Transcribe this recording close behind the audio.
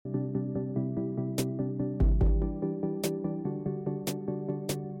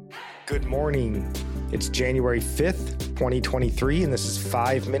Good morning. It's January 5th, 2023, and this is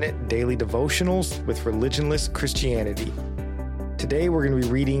 5-Minute Daily Devotionals with Religionless Christianity. Today we're going to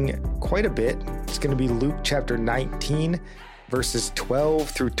be reading quite a bit. It's going to be Luke chapter 19, verses 12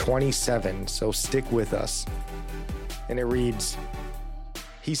 through 27, so stick with us. And it reads,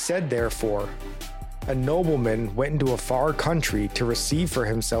 "He said, therefore, a nobleman went into a far country to receive for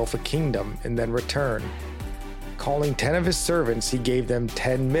himself a kingdom and then return. Calling 10 of his servants, he gave them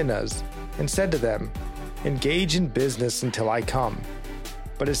 10 minas and said to them, 'Engage in business until I come.'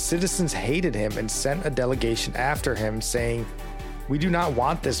 But his citizens hated him and sent a delegation after him, saying, 'We do not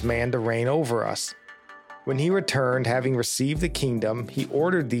want this man to reign over us.' When he returned, having received the kingdom, he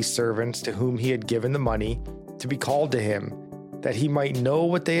ordered these servants to whom he had given the money to be called to him, that he might know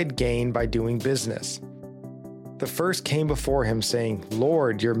what they had gained by doing business. The first came before him, saying,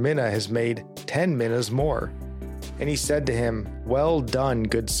 'Lord, your mina has made 10 minas more.' And he said to him, 'Well done,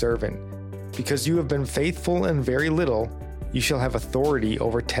 good servant. Because you have been faithful in very little, you shall have authority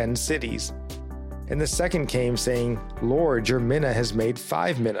over 10 cities.' And the second came, saying, 'Lord, your mina has made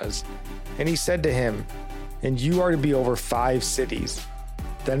 5 minas.' And he said to him, 'And you are to be over 5 cities.'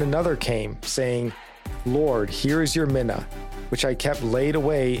 Then another came, saying, 'Lord, here is your mina, which I kept laid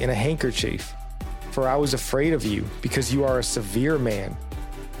away in a handkerchief. For I was afraid of you, because you are a severe man.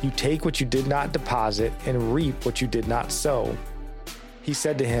 You take what you did not deposit and reap what you did not sow.' He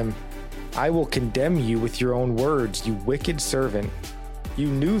said to him, 'I will condemn you with your own words, you wicked servant. You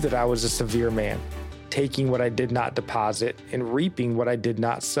knew that I was a severe man, taking what I did not deposit and reaping what I did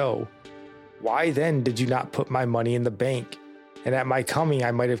not sow. Why then did you not put my money in the bank? And at my coming I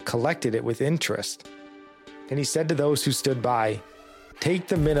might have collected it with interest.' And he said to those who stood by, 'Take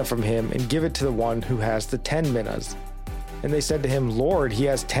the mina from him and give it to the one who has the 10 minas.' And they said to him, 'Lord, he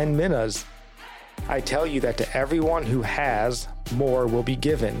has 10 minas.' 'I tell you that to everyone who has, more will be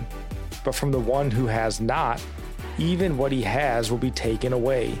given. But from the one who has not, even what he has will be taken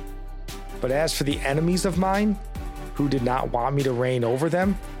away. But as for the enemies of mine, who did not want me to reign over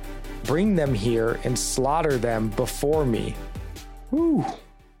them, bring them here and slaughter them before me.'" Whew.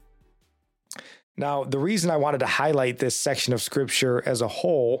 Now, the reason I wanted to highlight this section of scripture as a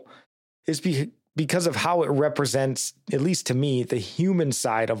whole is because of how it represents, at least to me, the human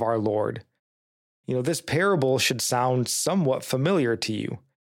side of our Lord. You know, this parable should sound somewhat familiar to you.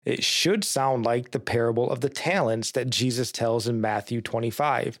 It should sound like the parable of the talents that Jesus tells in Matthew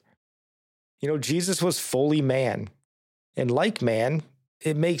 25. You know, Jesus was fully man. And like man,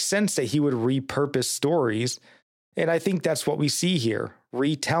 it makes sense that he would repurpose stories. And I think that's what we see here,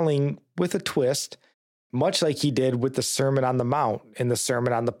 retelling with a twist, much like he did with the Sermon on the Mount and the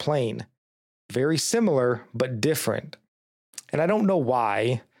Sermon on the Plain. Very similar, but different. And I don't know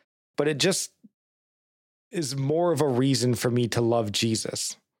why, but it just is more of a reason for me to love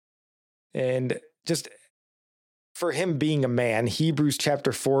Jesus. And just for him being a man, Hebrews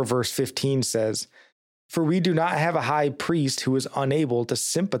chapter 4, verse 15 says, "For we do not have a high priest who is unable to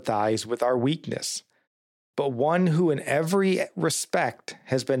sympathize with our weakness, but one who in every respect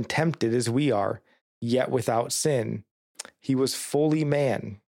has been tempted as we are, yet without sin. He was fully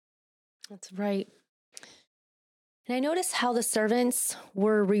man." That's right. And I noticed how the servants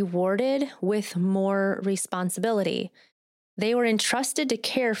were rewarded with more responsibility. They were entrusted to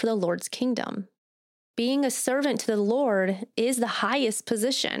care for the Lord's kingdom. Being a servant to the Lord is the highest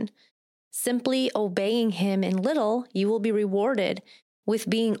position. Simply obeying him in little, you will be rewarded with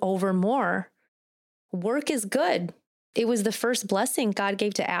being over more. Work is good. It was the first blessing God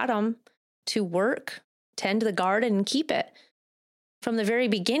gave to Adam, to work, tend the garden, and keep it. From the very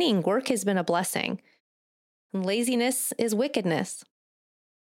beginning, work has been a blessing. And laziness is wickedness.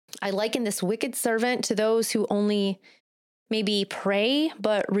 I liken this wicked servant to those who only maybe pray,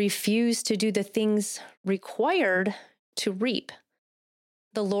 but refuse to do the things required to reap.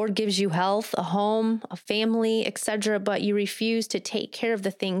 The Lord gives you health, a home, a family, etc., but you refuse to take care of the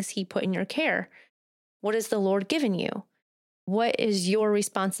things he put in your care. What has the Lord given you? What is your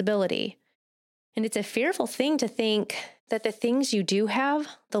responsibility? And it's a fearful thing to think that the things you do have,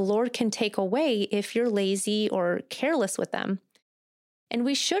 the Lord can take away if you're lazy or careless with them. And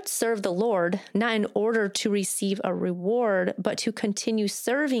we should serve the Lord, not in order to receive a reward, but to continue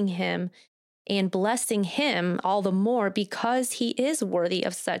serving him and blessing him all the more because he is worthy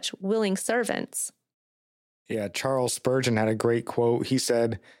of such willing servants. Yeah, Charles Spurgeon had a great quote. He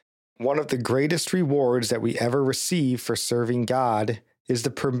said, "One of the greatest rewards that we ever receive for serving God is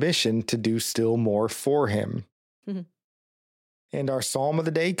the permission to do still more for him." Mm-hmm. And our psalm of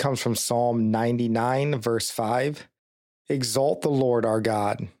the day comes from Psalm 99, verse 5. "Exalt the Lord our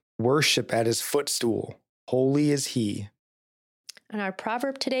God, worship at his footstool. Holy is he." And our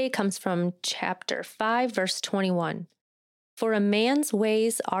proverb today comes from chapter 5, verse 21. For a man's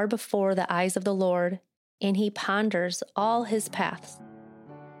ways are before the eyes of the Lord, and he ponders all his paths.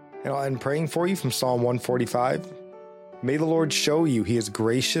 And I'll end praying for you from Psalm 145. May the Lord show you he is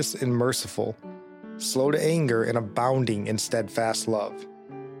gracious and merciful, slow to anger and abounding in steadfast love.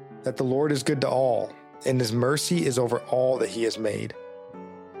 That the Lord is good to all, and his mercy is over all that he has made.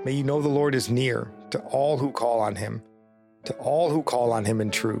 May you know the Lord is near to all who call on him, to all who call on him in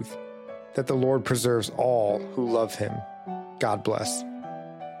truth, that the Lord preserves all who love him. God bless.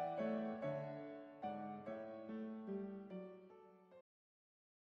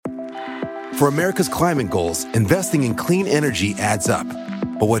 For America's climate goals, investing in clean energy adds up.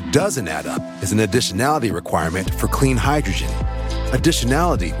 But what doesn't add up is an additionality requirement for clean hydrogen.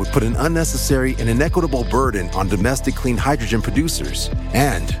 Additionality would put an unnecessary and inequitable burden on domestic clean hydrogen producers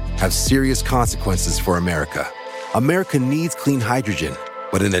and have serious consequences for America. America needs clean hydrogen,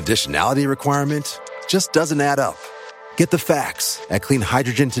 but an additionality requirement just doesn't add up. Get the facts at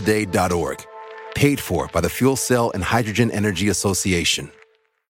cleanhydrogentoday.org. Paid for by the Fuel Cell and Hydrogen Energy Association.